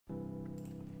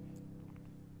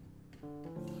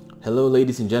Hello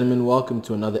ladies and gentlemen, welcome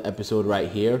to another episode right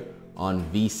here on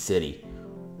V.City.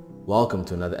 Welcome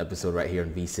to another episode right here on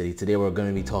V.City. Today we're going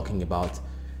to be talking about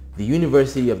the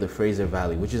University of the Fraser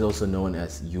Valley, which is also known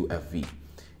as UFV.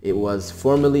 It was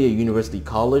formerly a university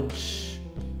college.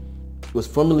 It was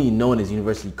formerly known as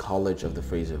University College of the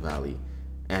Fraser Valley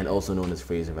and also known as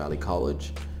Fraser Valley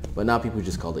College, but now people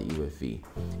just call it UFV.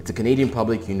 It's a Canadian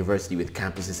public university with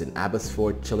campuses in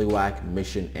Abbotsford, Chilliwack,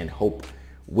 Mission, and Hope,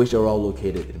 which are all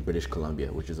located in British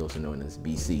Columbia, which is also known as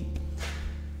BC.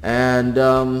 And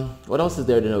what else is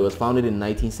there to know? It was founded in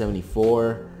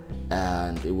 1974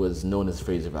 and it was known as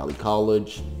Fraser Valley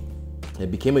College. It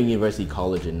became a university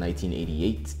college in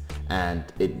 1988 and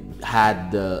it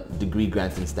had the degree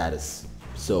granting status.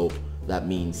 So that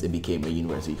means it became a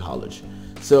university college.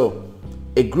 So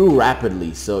it grew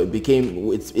rapidly. So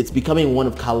it's becoming one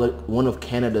of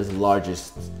Canada's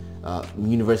largest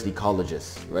university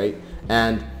colleges, right?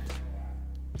 And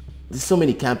there's so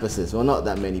many campuses. Well, not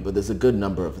that many, but there's a good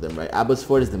number of them, right?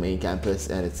 Abbotsford is the main campus,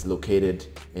 and it's located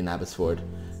in Abbotsford.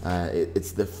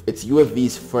 It's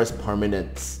UFV's first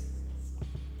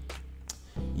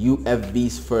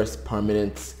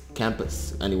permanent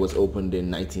campus, and it was opened in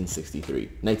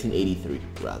 1983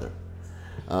 rather.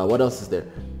 What else is there?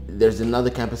 There's another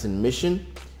campus in Mission,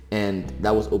 and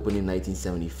that was opened in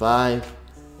 1975.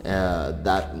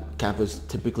 That campus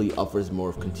typically offers more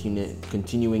of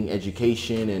continuing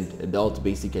education and adult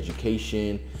basic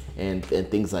education and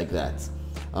things like that.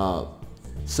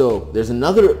 So there's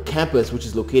another campus which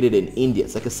is located in India.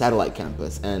 It's like a satellite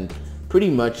campus, and pretty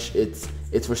much it's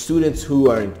for students who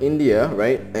are in India,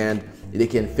 right? And they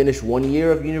can finish 1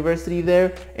 year of university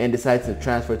there and decide to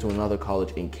transfer to another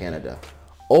college in Canada,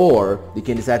 or they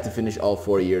can decide to finish all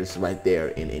 4 years right there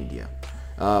in India.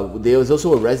 There is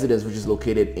also a residence which is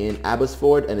located in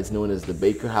Abbotsford, and it's known as the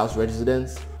Baker House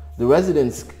Residence. The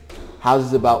residence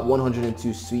houses about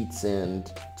 102 suites and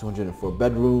 204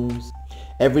 bedrooms.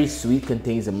 Every suite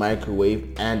contains a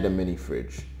microwave and a mini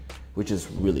fridge, which is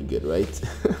really good, right?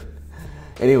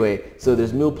 Anyway, so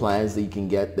there's meal plans that you can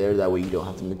get there. That way you don't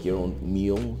have to make your own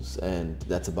meals, and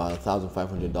that's about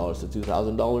 $1,500 to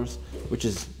 $2,000, which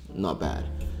is not bad.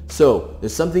 So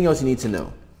there's something else you need to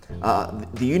know.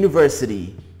 The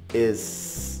university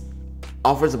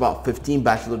offers about 15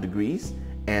 bachelor degrees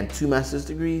and 2 master's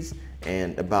degrees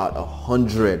and about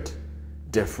 100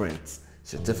 different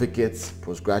certificates,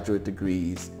 postgraduate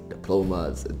degrees,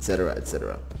 diplomas, etc.,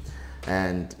 etc.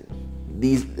 And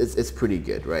it's pretty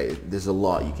good, right? There's a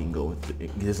lot you can go through.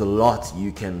 There's a lot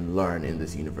you can learn in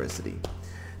this university.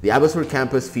 The Abbotsford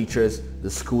campus features the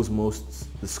school's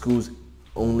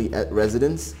only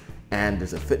residence. And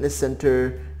there's a fitness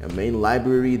center, a main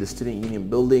library, the student union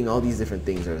building. All these different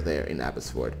things are there in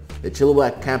Abbotsford. The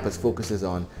Chilliwack campus focuses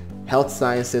on health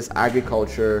sciences,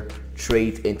 agriculture,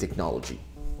 trade, and technology.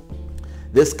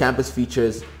 This campus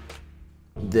features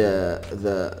the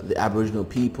Aboriginal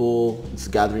people, it's a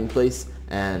gathering place,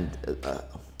 and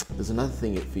there's another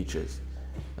thing it features.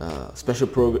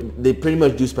 They pretty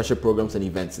much do special programs and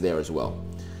events there as well.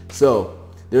 So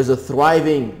there's a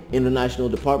thriving international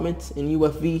department in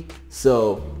UFV,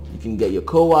 so you can get your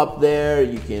co-op there,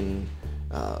 you can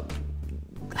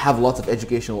have lots of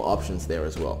educational options there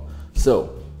as well.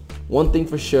 So one thing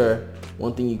for sure,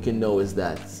 one thing you can know is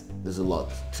that there's a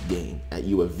lot to gain at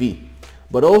UFV.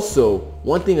 But also,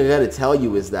 one thing I gotta tell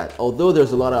you is that although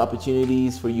there's a lot of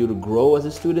opportunities for you to grow as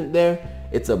a student there,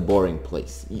 it's a boring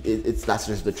place. That's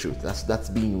just the truth. That's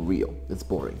being real. It's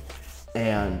boring.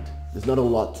 And there's not a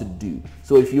lot to do.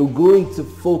 So if you're going to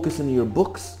focus on your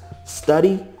books,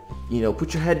 study,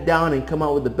 put your head down and come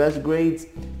out with the best grades,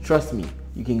 trust me,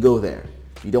 you can go there.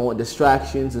 You don't want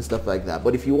distractions and stuff like that.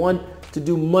 But if you want to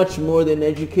do much more than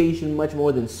education, much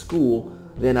more than school,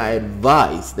 then I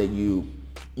advise that you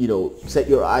set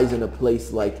your eyes on a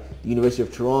place like the University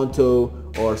of Toronto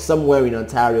or somewhere in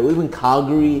Ontario, even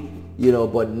Calgary,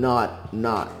 but not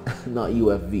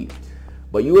UFV.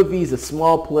 But UFV is a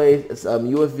small place.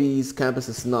 UFV's campus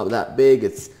is not that big.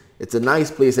 It's a nice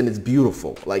place and it's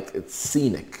beautiful. Like, it's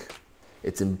scenic.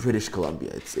 It's in British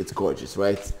Columbia. It's gorgeous,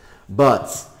 right?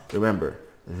 But remember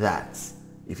that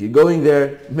if you're going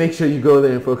there, make sure you go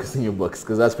there and focus on your books,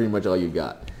 because that's pretty much all you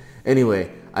got.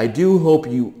 Anyway, I do hope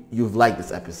you've liked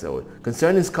this episode.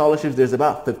 Concerning scholarships, there's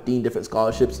about 15 different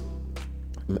scholarships,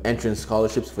 entrance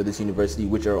scholarships for this university,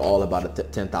 which are all about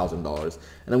 $10,000.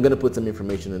 And I'm going to put some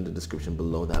information in the description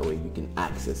below. That way you can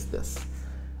access this.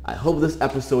 I hope this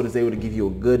episode is able to give you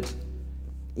a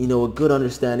good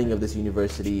understanding of this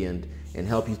university and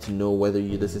help you to know whether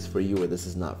this is for you or this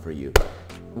is not for you.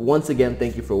 Once again,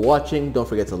 thank you for watching. Don't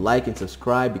forget to like and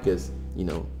subscribe, because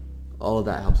All of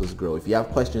that helps us grow. If you have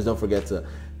questions, don't forget to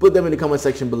put them in the comment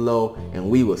section below, and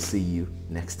we will see you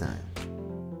next time.